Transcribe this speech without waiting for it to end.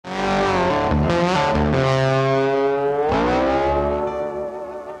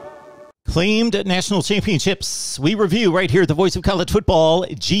Claimed national championships. We review right here at the Voice of College Football,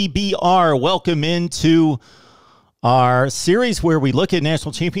 GBR. Welcome into our series where we look at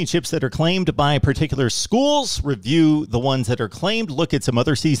national championships that are claimed by particular schools, review the ones that are claimed, look at some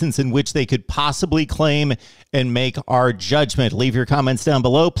other seasons in which they could possibly claim, and make our judgment. Leave your comments down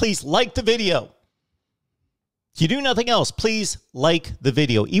below. Please like the video. If you do nothing else, please like the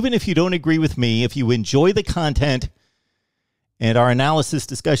video. Even if you don't agree with me, if you enjoy the content and our analysis,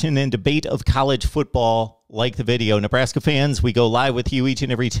 discussion, and debate of college football, like the video. Nebraska fans, we go live with you each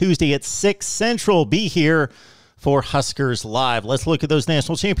and every Tuesday at 6 Central. Be here for Huskers Live. Let's look at those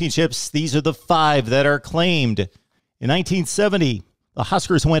national championships. These are the 5 that are claimed. In 1970, the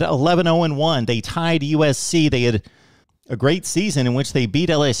Huskers went 11-0-1. They tied USC. They had a great season in which they beat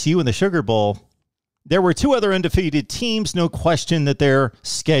LSU in the Sugar Bowl. There were 2 other undefeated teams. No question that their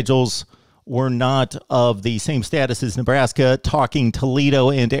schedules were not of the same status as Nebraska, talking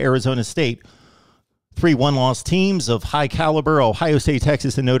Toledo and Arizona State. 3 one-loss teams of high caliber, Ohio State,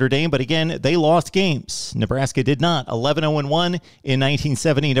 Texas, and Notre Dame. But again, they lost games. Nebraska did not. 11-0-1 in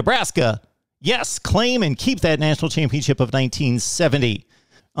 1970. Nebraska, yes, claim and keep that national championship of 1970.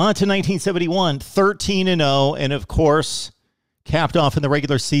 On to 1971, 13-0, and of course, capped off in the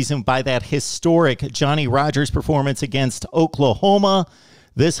regular season by that historic Johnny Rodgers performance against Oklahoma.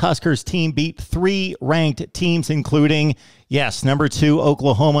 This Huskers team beat 3 ranked teams, including, yes, number 2,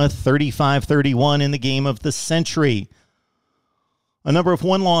 Oklahoma, 35-31 in the game of the century. A number of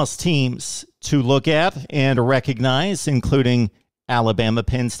one-loss teams to look at and recognize, including Alabama,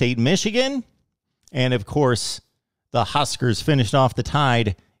 Penn State, Michigan. And, of course, the Huskers finished off the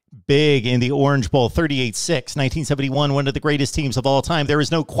Tide big in the Orange Bowl, 38-6. 1971, one of the greatest teams of all time. There is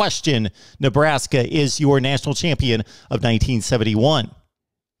no question Nebraska is your national champion of 1971.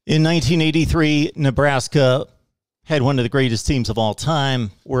 In 1983, Nebraska had one of the greatest teams of all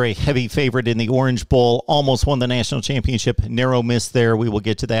time. Were a heavy favorite in the Orange Bowl, almost won the national championship. Narrow miss there. We will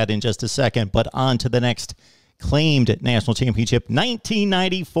get to that in just a second. But on to the next claimed national championship.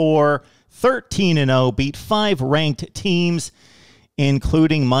 1994, 13-0, beat 5 ranked teams,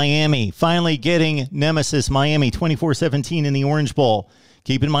 including Miami. Finally getting nemesis Miami, 24-17 in the Orange Bowl.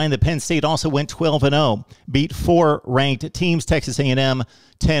 Keep in mind that Penn State also went 12-0, beat 4 ranked teams. Texas A&M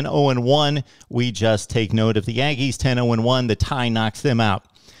 10-0-1. We just take note of the Aggies 10-0-1. The tie knocks them out.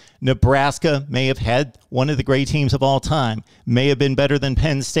 Nebraska may have had one of the great teams of all time, may have been better than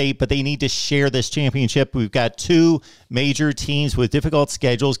Penn State, but they need to share this championship. We've got 2 major teams with difficult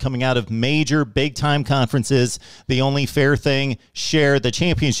schedules coming out of major big-time conferences. The only fair thing, share the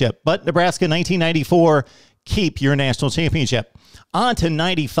championship. But Nebraska 1994, keep your national championship. On to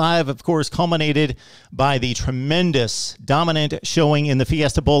 95, of course, culminated by the tremendous, dominant showing in the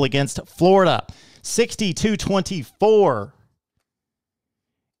Fiesta Bowl against Florida. 62-24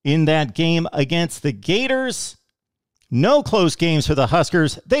 in that game against the Gators. No close games for the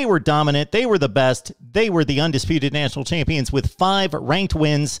Huskers. They were dominant. They were the best. They were the undisputed national champions with 5 ranked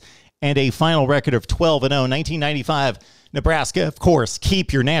wins and a final record of 12-0. 1995, Nebraska, of course,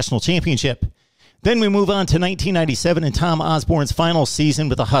 keep your national championship. Then we move on to 1997 and Tom Osborne's final season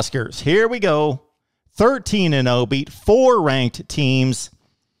with the Huskers. Here we go. 13-0, beat 4 ranked teams.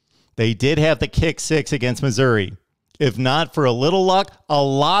 They did have the kick 6 against Missouri. If not for a little luck, a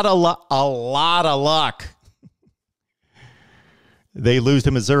lot of luck. They lose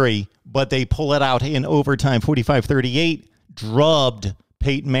to Missouri, but they pull it out in overtime, 45-38. Drubbed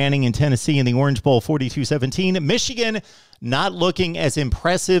Peyton Manning in Tennessee in the Orange Bowl, 42-17. Michigan not looking as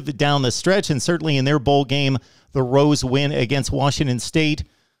impressive down the stretch, and certainly in their bowl game, the Rose win against Washington State,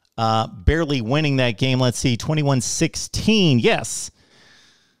 barely winning that game. Let's see, 21-16, yes.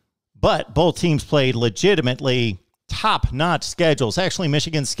 But both teams played legitimately top-notch schedules. Actually,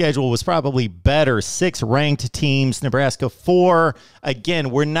 Michigan's schedule was probably better. 6 ranked teams, Nebraska 4. Again,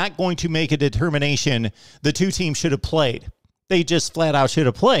 we're not going to make a determination the 2 teams should have played. They just flat out should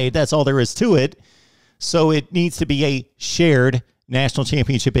have played. That's all there is to it. So it needs to be a shared national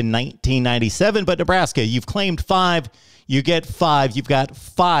championship in 1997. But Nebraska, you've claimed 5. You get 5. You've got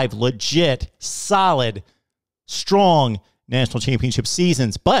 5 legit, solid, strong national championship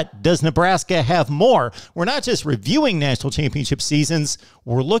seasons. But does Nebraska have more? We're not just reviewing national championship seasons.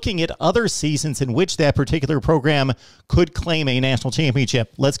 We're looking at other seasons in which that particular program could claim a national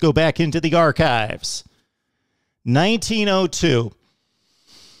championship. Let's go back into the archives. 1902.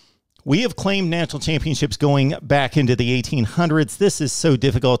 We have claimed national championships going back into the 1800s. This is so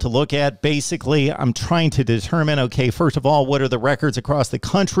difficult to look at. Basically, I'm trying to determine, okay, first of all, what are the records across the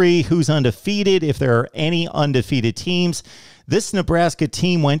country? Who's undefeated? If there are any undefeated teams. This Nebraska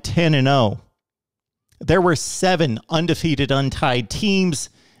team went 10-0. There were 7 undefeated, untied teams.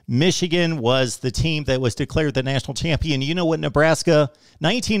 Michigan was the team that was declared the national champion. You know what, Nebraska,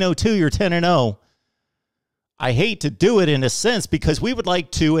 1902, you're 10-0. I hate to do it in a sense because we would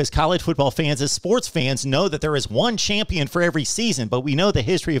like to, as college football fans, as sports fans, know that there is one champion for every season. But we know the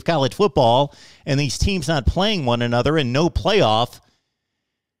history of college football and these teams not playing one another and no playoff.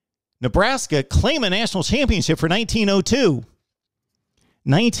 Nebraska claim a national championship for 1902.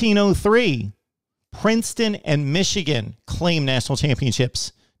 1903, Princeton and Michigan claim national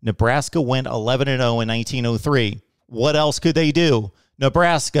championships. Nebraska went 11-0 in 1903. What else could they do?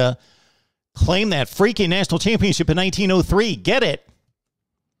 Nebraska claim that freaking national championship in 1903. Get it.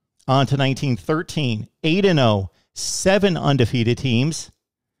 On to 1913, 8-0, 7 undefeated teams.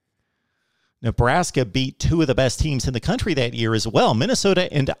 Nebraska beat 2 of the best teams in the country that year as well,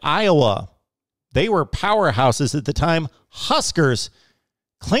 Minnesota and Iowa. They were powerhouses at the time. Huskers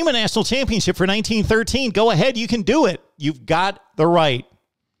claim a national championship for 1913. Go ahead, you can do it. You've got the right.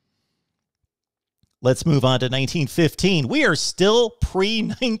 Let's move on to 1915. We are still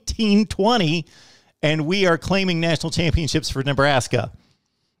pre-1920, and we are claiming national championships for Nebraska.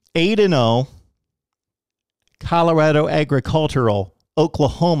 8-0, Colorado Agricultural,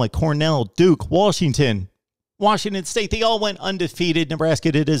 Oklahoma, Cornell, Duke, Washington State. They all went undefeated.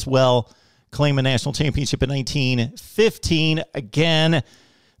 Nebraska did as well. Claim a national championship in 1915. Again,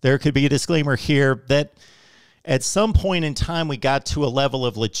 there could be a disclaimer here that at some point in time, we got to a level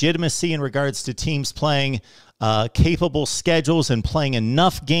of legitimacy in regards to teams playing capable schedules and playing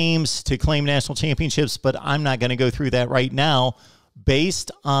enough games to claim national championships, but I'm not going to go through that right now.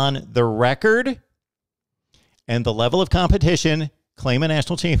 Based on the record and the level of competition, claim a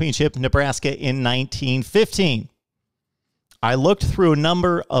national championship, Nebraska in 1915. I looked through a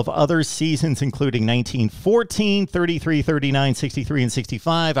number of other seasons, including 1914, 33, 39, 63, and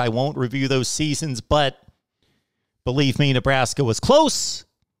 65. I won't review those seasons, but believe me, Nebraska was close,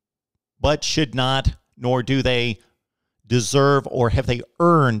 but should not, nor do they deserve or have they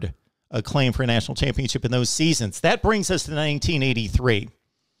earned a claim for a national championship in those seasons. That brings us to 1983.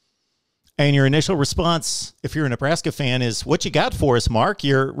 And your initial response, if you're a Nebraska fan, is what you got for us, Mark?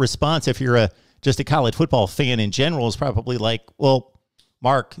 Your response, if you're just a college football fan in general, is probably like, well,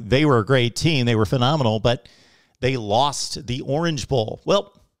 Mark, they were a great team. They were phenomenal, but they lost the Orange Bowl.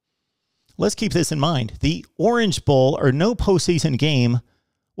 Well, let's keep this in mind. The Orange Bowl, or no postseason game,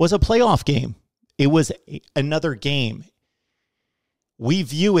 was a playoff game. It was another game. We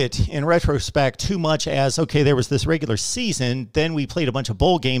view it in retrospect too much as, okay, there was this regular season, then we played a bunch of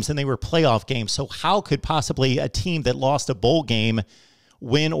bowl games, and they were playoff games. So how could possibly a team that lost a bowl game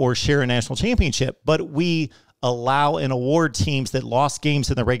win or share a national championship? But we allow and award teams that lost games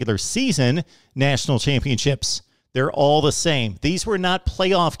in the regular season national championships. They're all the same. These were not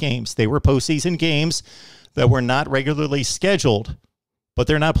playoff games. They were postseason games that were not regularly scheduled, but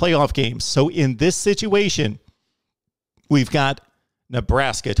they're not playoff games. So in this situation, we've got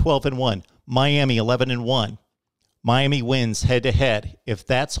Nebraska 12-1, Miami 11-1. Miami wins head-to-head. If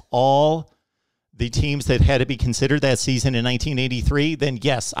that's all the teams that had to be considered that season in 1983, then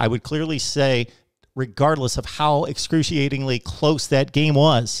yes, I would clearly say, regardless of how excruciatingly close that game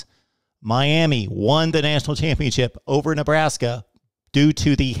was, Miami won the national championship over Nebraska due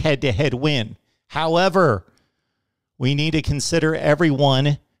to the head-to-head win. However, we need to consider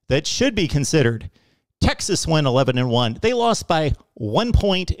everyone that should be considered. Texas went 11-1. They lost by 1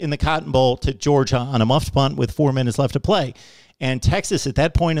 point in the Cotton Bowl to Georgia on a muffed punt with 4 minutes left to play. And Texas, at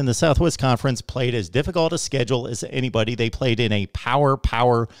that point in the Southwest Conference, played as difficult a schedule as anybody. They played in a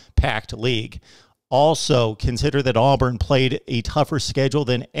power-packed league. Also, consider that Auburn played a tougher schedule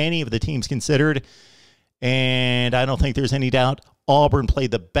than any of the teams considered. And I don't think there's any doubt Auburn played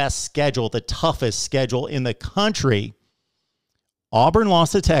the best schedule, the toughest schedule in the country. Auburn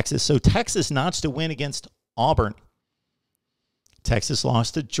lost to Texas, so Texas notched a win against Auburn. Texas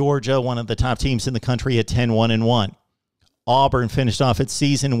lost to Georgia, one of the top teams in the country, at 10-1-1. Auburn finished off its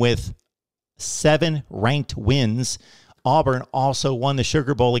season with 7 ranked wins. Auburn also won the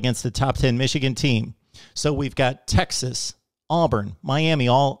Sugar Bowl against the top 10 Michigan team. So we've got Texas, Auburn, Miami,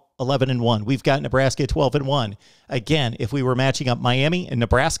 all 11-1. We've got Nebraska 12-1. Again, if we were matching up Miami and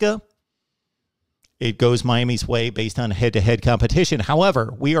Nebraska, it goes Miami's way based on head-to-head competition.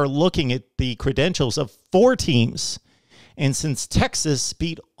 However, we are looking at the credentials of 4 teams. And since Texas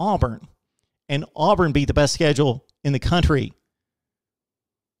beat Auburn, and Auburn beat the best schedule in the country,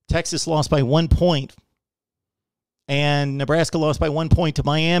 Texas lost by 1 point, and Nebraska lost by 1 point to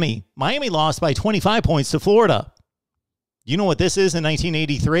Miami. Miami lost by 25 points to Florida. You know what this is in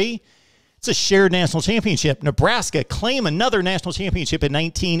 1983? It's a shared national championship. Nebraska claimed another national championship in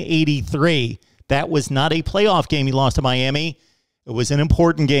 1983. That was not a playoff game. He lost to Miami. It was an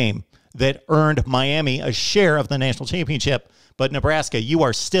important game that earned Miami a share of the national championship. But Nebraska, you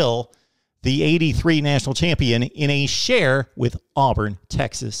are still the 83 national champion in a share with Auburn,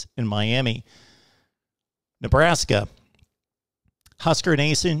 Texas, and Miami. Nebraska, Husker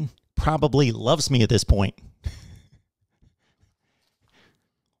Nation probably loves me at this point.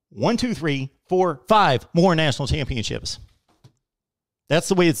 1, 2, 3, 4, 5 more national championships. That's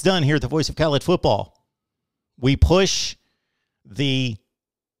the way it's done here at the Voice of College Football. We push the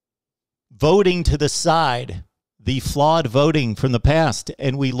voting to the side, the flawed voting from the past,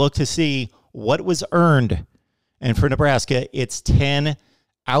 and we look to see what was earned. And for Nebraska, it's 10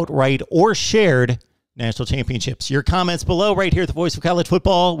 outright or shared national championships. Your comments below right here at the Voice of College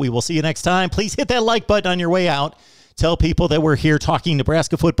Football. We will see you next time. Please hit that like button on your way out. Tell people that we're here talking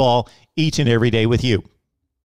Nebraska football each and every day with you.